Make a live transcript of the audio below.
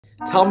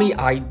Tell me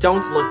I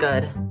don't look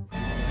good.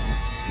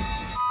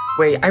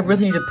 Wait, I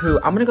really need to poo.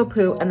 I'm gonna go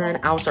poo and then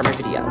I'll start my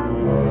video.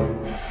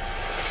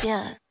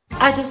 Yeah.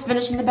 I just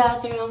finished in the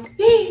bathroom.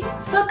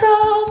 Fuck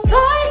off,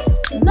 fight,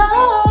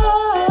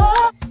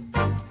 no.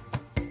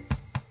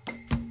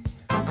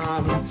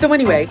 So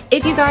anyway,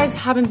 if you guys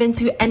haven't been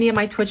to any of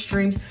my Twitch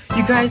streams,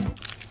 you guys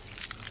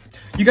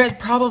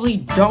probably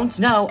don't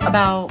know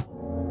about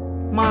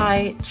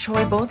my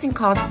Troy Bolton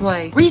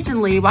cosplay.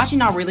 Recently, well actually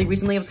not really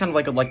recently, it was kind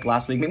of like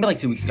last week, maybe like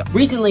 2 weeks ago.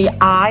 Recently,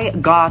 I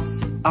got,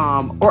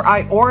 or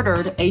I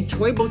ordered a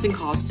Troy Bolton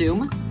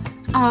costume,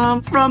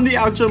 from the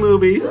actual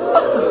movie.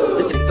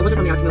 Just kidding, it wasn't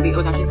from the actual movie, it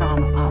was actually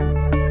from,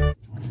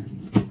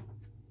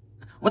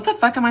 what the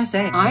fuck am I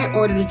saying? I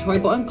ordered a Troy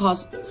Bolton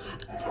costume.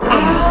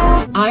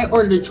 I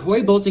ordered a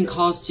Troy Bolton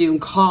costume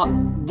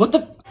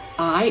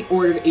I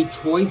ordered a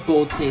Troy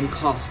Bolton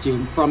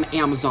costume from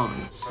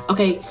Amazon.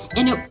 Okay,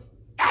 and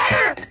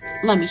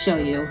let me show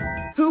you.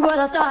 Who would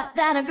have thought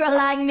that a girl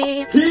like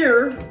me?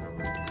 Here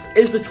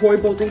is the Troy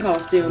Bolton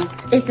costume.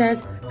 It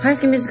says, High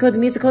School Musical, the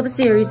musical, the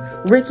series,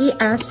 Ricky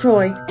as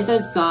Troy. It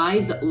says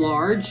size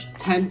large,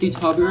 10 through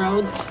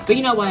 12-year-olds. But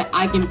you know what?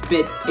 I can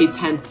fit a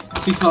 10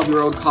 to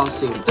 12-year-old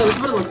costume. So this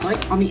is what it looks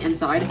like on the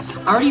inside.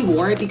 I already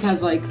wore it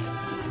because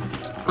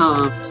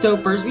so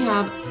first we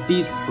have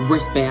these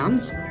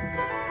wristbands.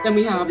 Then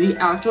we have the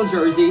actual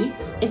jersey.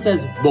 It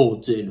says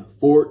Bolton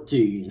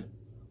 14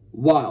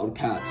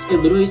 Wildcats. It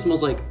literally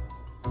smells like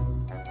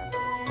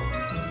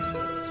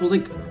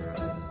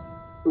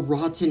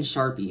rotten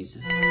Sharpies.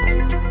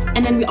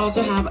 And then we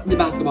also have the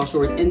basketball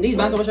shorts. And these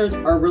basketball shorts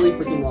are really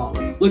freaking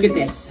long. Look at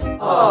this.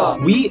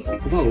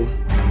 Whoa.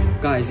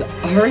 Guys,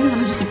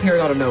 Ariana just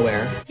appeared out of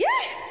nowhere. Yeah.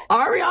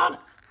 Ariana.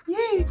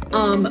 Yay.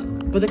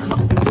 But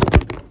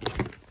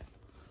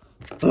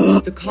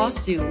the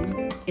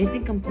costume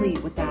isn't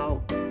complete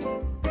without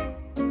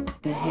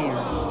the hair.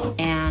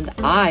 And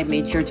I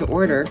made sure to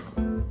order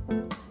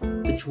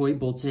the Troy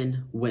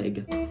Bolton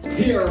wig.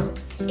 Here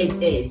it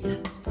is.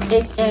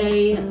 It's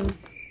a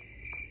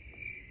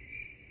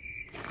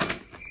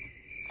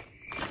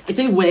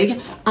wig.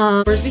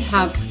 First we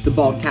have the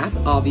bald cap,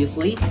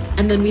 obviously.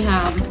 And then we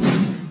have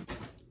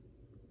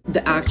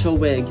the actual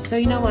wig. So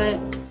you know what?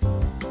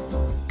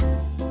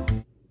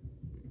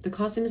 The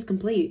costume is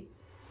complete.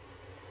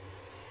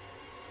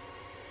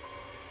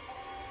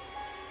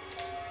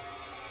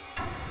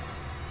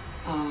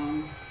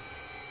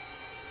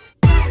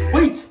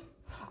 Wait!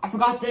 I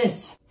forgot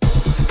this.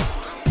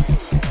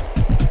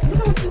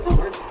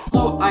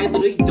 So I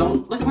literally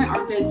don't look at my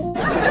armpits.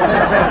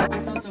 I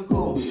feel so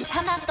cool.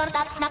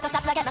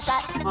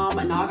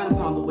 And now I gotta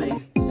put on the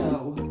wig.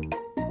 So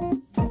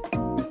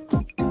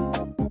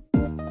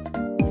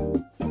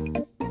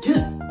get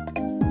it.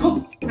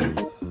 Go.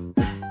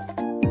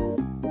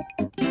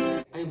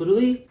 I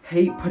literally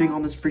hate putting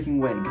on this freaking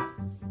wig.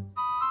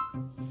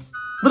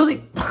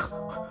 Literally.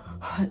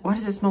 Why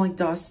does it smell like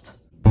dust?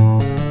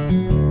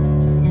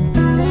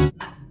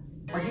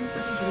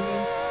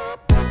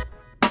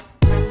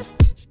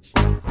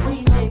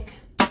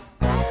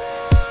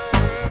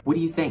 What do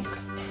you think?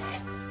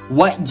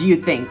 What do you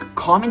think?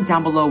 Comment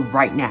down below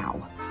right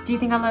now. Do you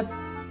think I look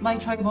like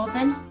Troy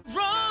Bolton?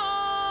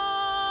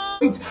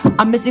 Wait,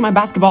 I'm missing my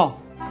basketball.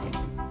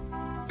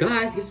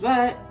 Guys, guess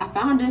what? I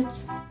found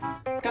it.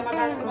 Got my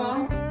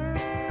basketball.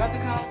 Got the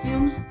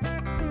costume.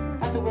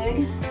 Got the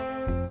wig.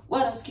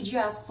 What else could you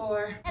ask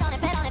for? Yeah.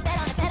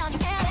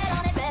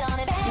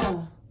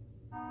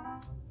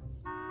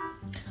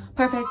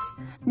 Perfect.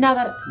 Now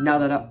that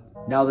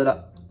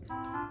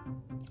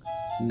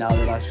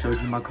I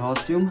showed you my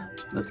costume,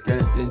 let's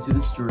get into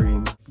the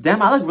stream.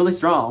 Damn, I look really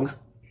strong.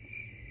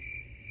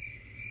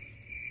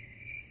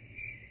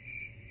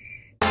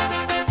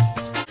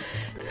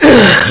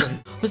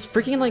 There's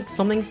freaking like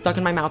something stuck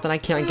in my mouth and I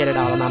can't get it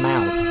out of my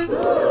mouth.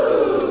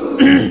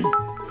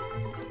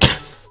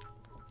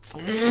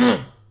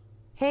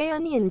 Hey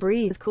onion,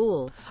 breathe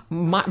cool.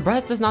 My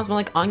breath does not smell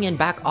like onion,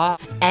 back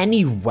off.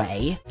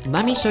 Anyway,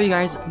 let me show you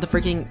guys the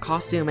freaking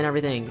costume and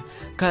everything.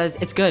 Cause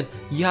it's good.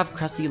 You have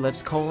crusty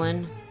lips,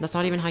 Colin. That's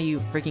not even how you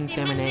freaking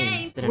say my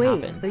name. Didn't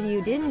happen. So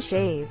you didn't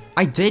shave?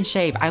 I did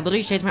shave. I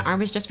literally shaved my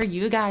armpits just for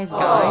you guys.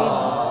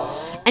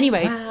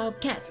 Anyway, wow,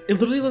 cat. It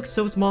literally looks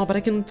so small, but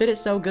I can fit it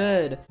so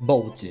good.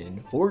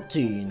 Bolton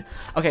 14.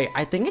 Okay,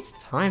 I think it's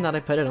time that I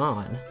put it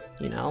on,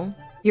 you know?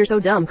 You're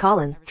so dumb,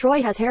 Colin.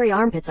 Troy has hairy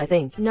armpits, I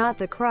think. Not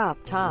the crop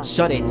top.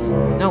 Shut it.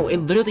 No, it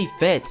literally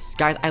fits.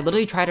 Guys, I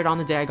literally tried it on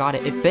the day I got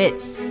it. It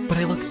fits. But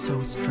I look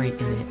so straight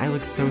in it. I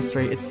look so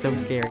straight. It's so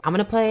scary. I'm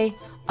gonna play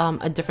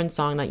a different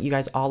song that you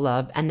guys all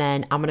love. And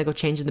then I'm gonna go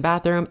change in the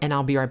bathroom and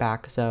I'll be right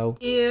back, so.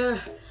 Here,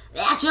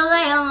 that you'll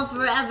lay on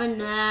forever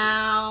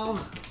now.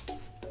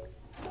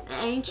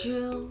 Ain't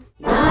true.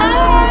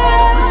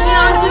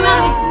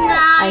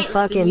 I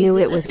fucking knew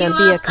it was gonna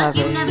be a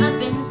cover.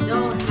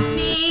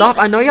 Stop,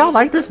 I know y'all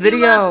like this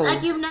video.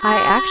 I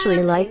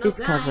actually like this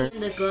cover.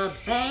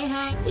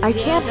 I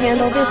can't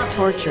handle this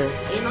torture.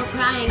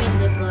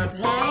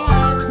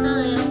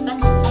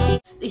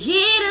 The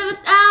heat of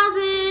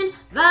 1,000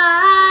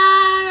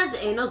 fires.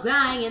 Ain't no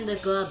crying in the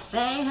club.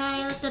 Hey,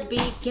 hey, let the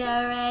beat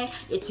carry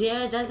your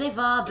tears as they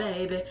fall,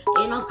 baby.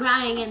 Ain't no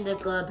crying in the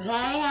club.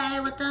 Hey, hey,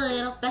 with the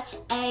little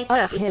fade.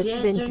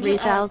 It's been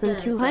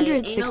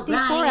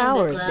 3,264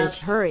 hours, bitch.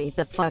 Hurry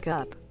the fuck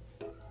up.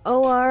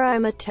 Or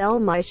I'ma tell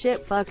my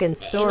shit fucking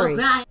story.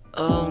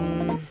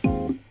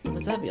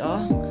 What's up,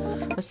 y'all?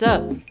 What's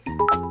up?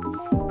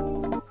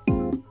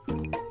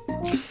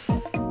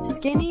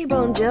 Skinny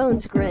Bone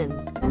Jones grin.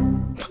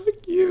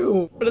 Fuck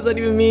you. What does that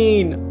even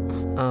mean?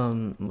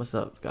 What's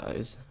up,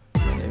 guys?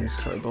 My name is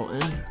Troy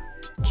Bolton.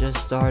 Just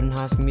starred in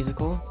High School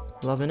Musical.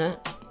 Loving it.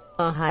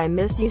 I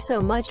miss you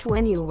so much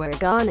when you were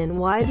gone, and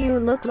why do you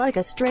look like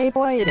a stray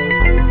boy? It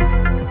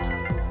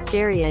is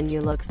scary, and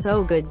you look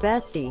so good,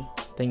 bestie.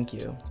 Thank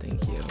you.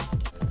 Thank you.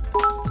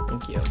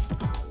 Thank you.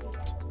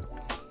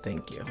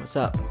 Thank you. What's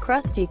up?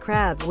 Krusty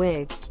Krab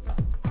wig.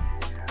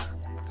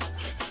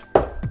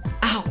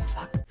 Ow,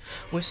 fuck.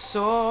 We're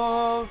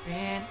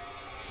soaring,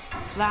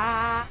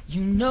 fly.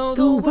 You know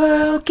The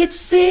world could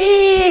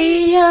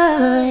see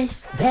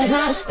us. There's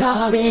not a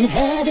star in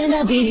heaven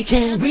that we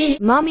can reach.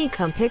 Mommy,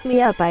 come pick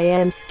me up. I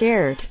am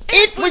scared.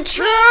 If we're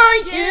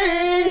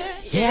trying,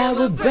 yeah,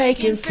 we're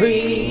breaking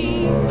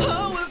free.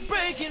 Oh, we're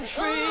breaking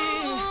free.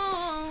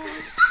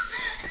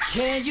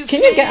 Can you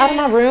get out of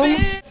my room?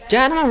 Get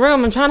out of my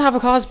room. I'm trying to have a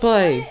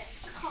cosplay.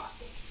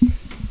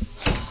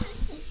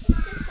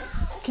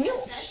 Can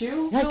you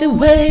chew? Like the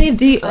way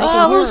the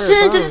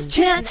ocean just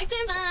chant.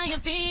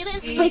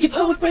 Break it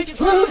over, break it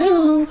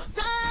through.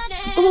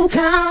 Oh,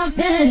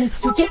 coming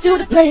to get to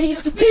the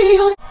place to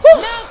be.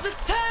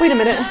 Wait a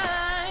minute.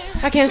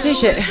 I can't see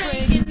shit.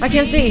 I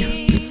can't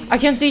see. I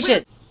can't see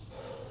shit.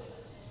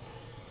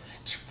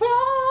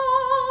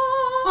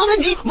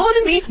 More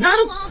than me, now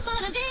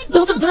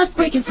both of us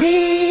breaking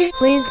free.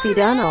 Please be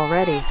done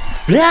already.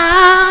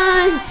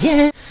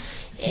 Flying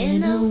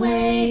in a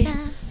way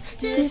that's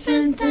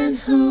different than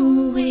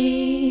who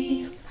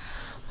we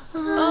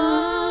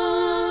are.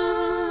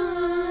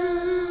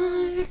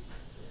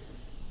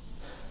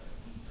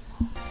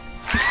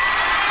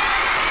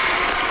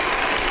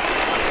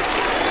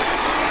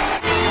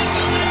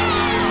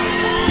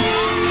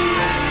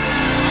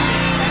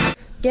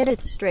 Get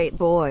it straight,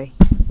 boy.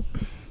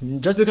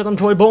 Just because I'm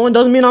Troy Bolton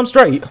doesn't mean I'm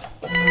straight.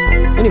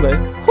 Anyway,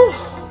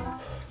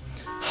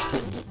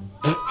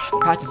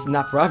 practicing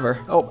that forever.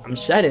 Oh, I'm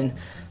shedding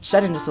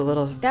just a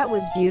little. That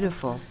was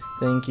beautiful.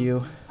 Thank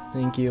you,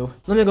 thank you.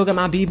 Let me go get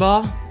my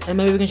b-ball, and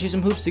maybe we can shoot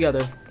some hoops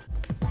together.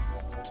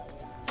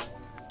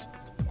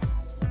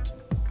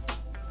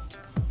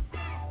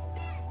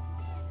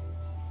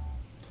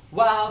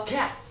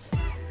 Wildcats.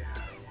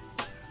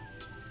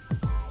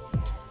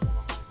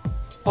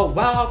 Oh,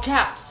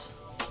 Wildcats.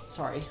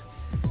 Sorry.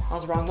 That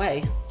was the wrong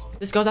way.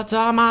 This goes out to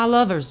all my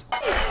lovers.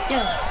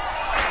 Yeah.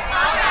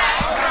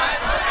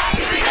 Alright,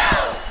 here we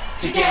go.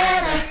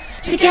 Together,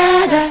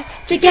 together,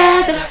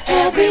 together,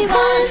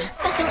 everyone.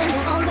 Special in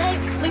your own way,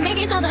 we make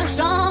each other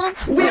strong.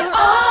 We're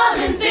all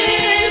in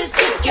this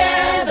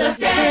together.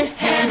 Stand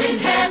hand in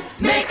hand,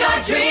 make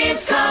our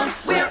dreams come.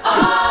 We're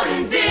all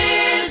in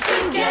this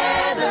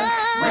together.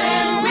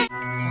 When we...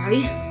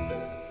 Sorry?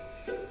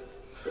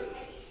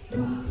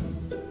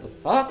 The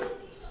fuck?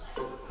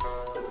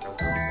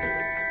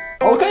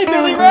 Okay,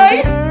 Billy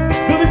Ray!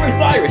 Billy Ray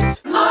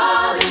Cyrus!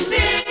 All in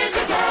this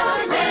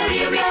together, when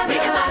we reach, we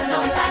can find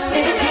no inside.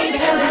 We can say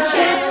there's a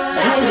chance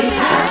that we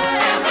have,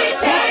 and we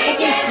say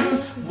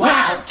again,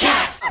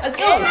 Wildcats! Let's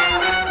go!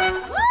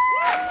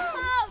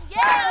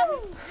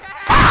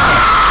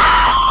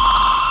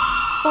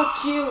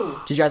 Fuck you!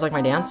 Did you guys like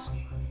my dance?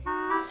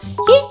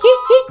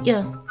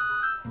 Yeah.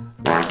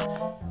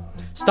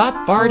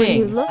 Stop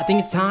farting! I think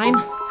it's time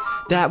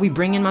that we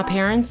bring in my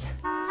parents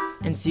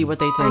and see what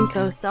they think. I'm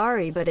so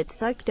sorry, but it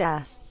sucked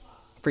ass.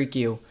 Freak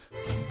you.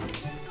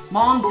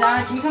 Mom,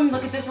 Dad, can you come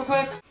look at this real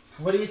quick?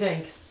 What do you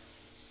think?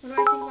 What do I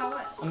think about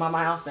what? About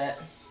my outfit.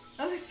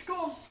 Oh, it's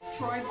cool.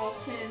 Troy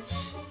Bolton.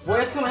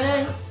 Boy, it's coming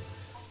in.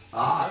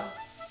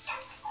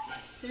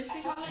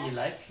 Seriously, Colin? You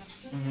like?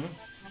 Mm-hmm.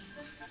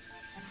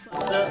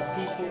 What's up,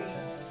 people?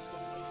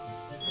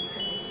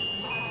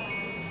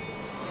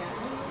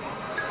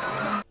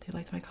 They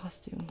liked my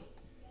costume.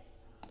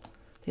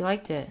 They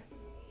liked it.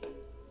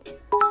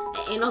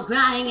 Ain't no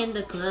crying in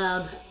the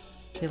club.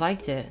 They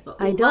liked it.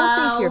 I don't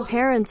think your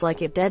parents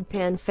like a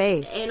deadpan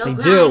face. Ain't no They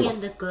crying do. in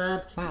the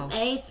club. Wow.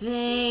 They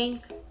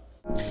think.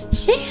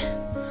 Shit.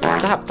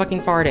 Stop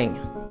fucking farting.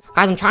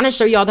 Guys, I'm trying to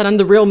show y'all that I'm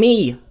the real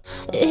me.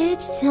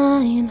 It's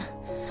time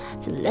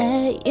to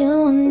let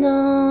you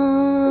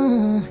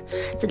know.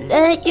 To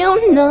let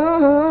you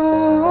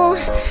know.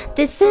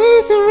 This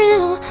isn't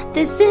real.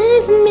 This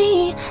isn't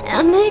me.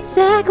 I'm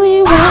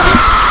exactly what.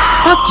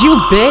 Fuck you,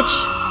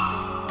 bitch.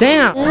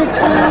 Damn.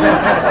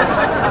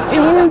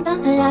 Dreaming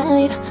about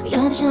life.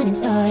 You're the shining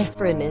star.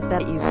 Friend, is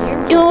that you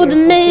here? You're the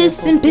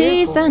missing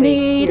piece I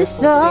need to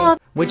solve.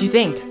 What'd you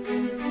think?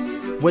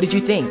 What did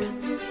you think?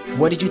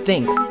 What did you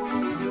think?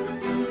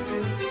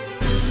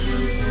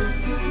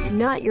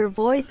 Not your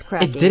voice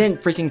cracking. It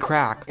didn't freaking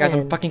crack. Guys,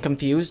 I'm fucking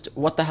confused.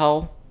 What the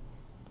hell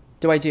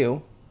do I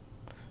do?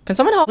 Can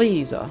someone help,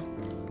 please?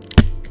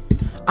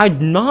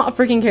 I'm not a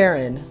freaking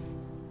Karen.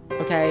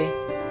 Okay?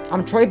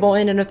 I'm Troy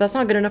Bolton, and if that's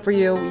not good enough for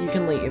you, you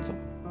can leave.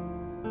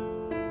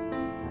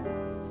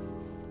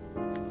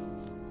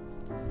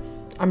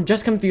 I'm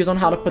just confused on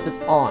how to put this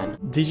on.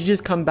 Did you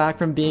just come back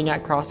from being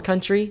at cross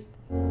country?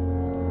 Okay,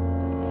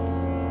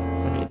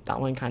 that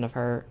one kind of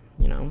hurt,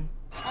 you know?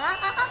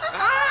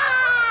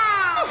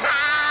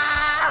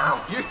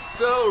 You're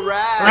so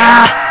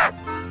rad.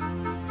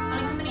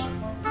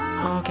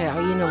 Okay,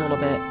 I'll eat in a little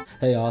bit.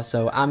 Hey y'all,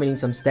 so I'm eating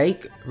some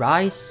steak,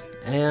 rice,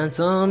 and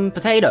some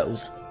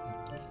potatoes.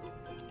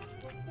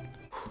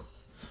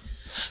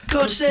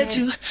 Coach said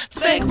to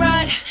fake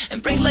right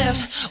and break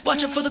left.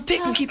 Watch out for the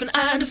pick and keep an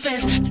eye on the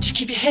fence. Just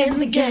keep your head in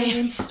the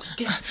game.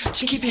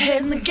 Just keep your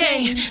head in the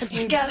game. And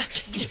you gotta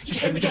get your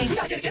head in the game.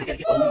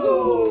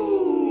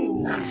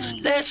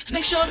 Let's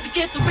make sure that we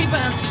get the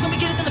rebound. Cause when we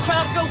get it, then the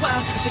crowd will go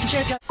wild. A second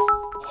chance got.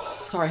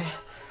 Sorry,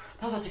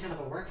 that was actually kind of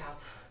a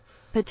workout.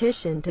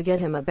 Petition to get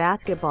him a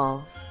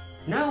basketball.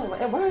 No,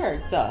 it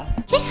worked.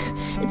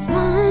 It's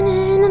 1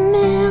 in a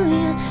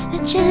million, the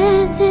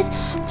chances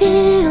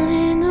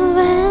feeling the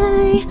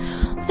way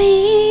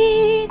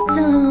we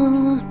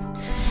don't.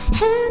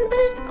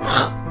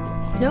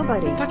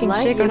 Nobody Fucking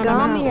like shit you going on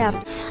got my me mouth.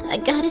 after. I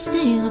gotta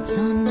say what's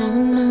on my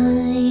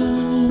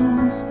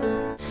mind.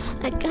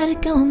 I gotta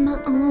go my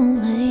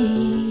own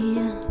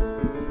way.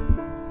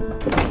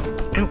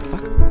 Ow,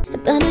 fuck.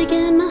 But I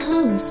get my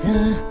hopes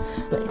up,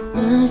 we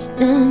watch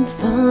them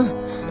fall.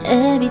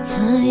 Every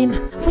time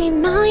we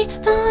might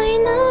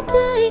find a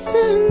place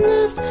in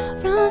this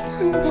world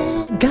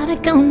someday. Gotta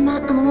go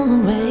my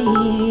own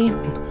way.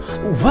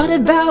 What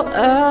about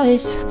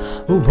us?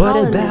 What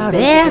Colin about is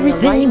basically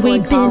everything a right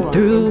we've been column.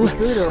 through?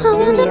 Kudos, I you're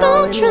want the about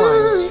all-in-one.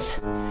 trust.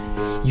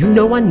 You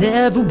know I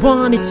never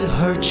wanted to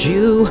hurt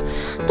you,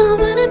 but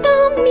what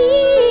about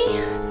me?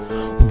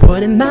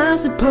 What am I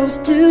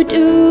supposed to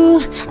do?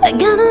 I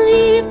gotta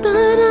leave,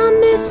 but I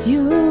miss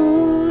you.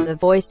 The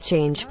voice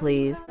change,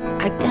 please.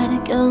 I gotta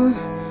go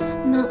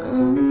my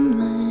own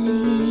way.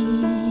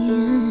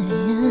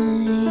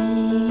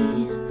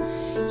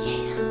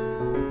 Yeah.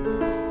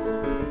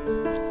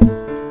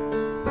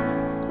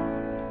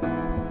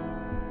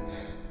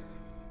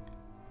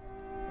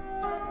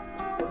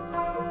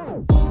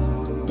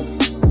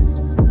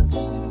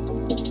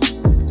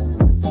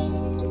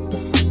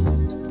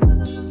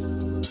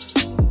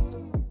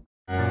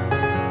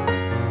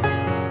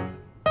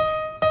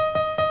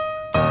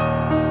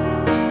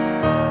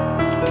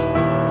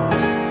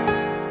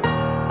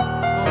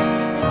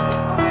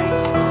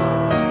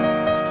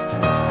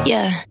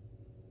 Yeah.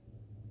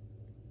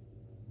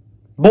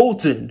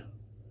 Bolton,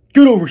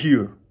 get over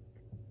here.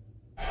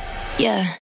 Yeah.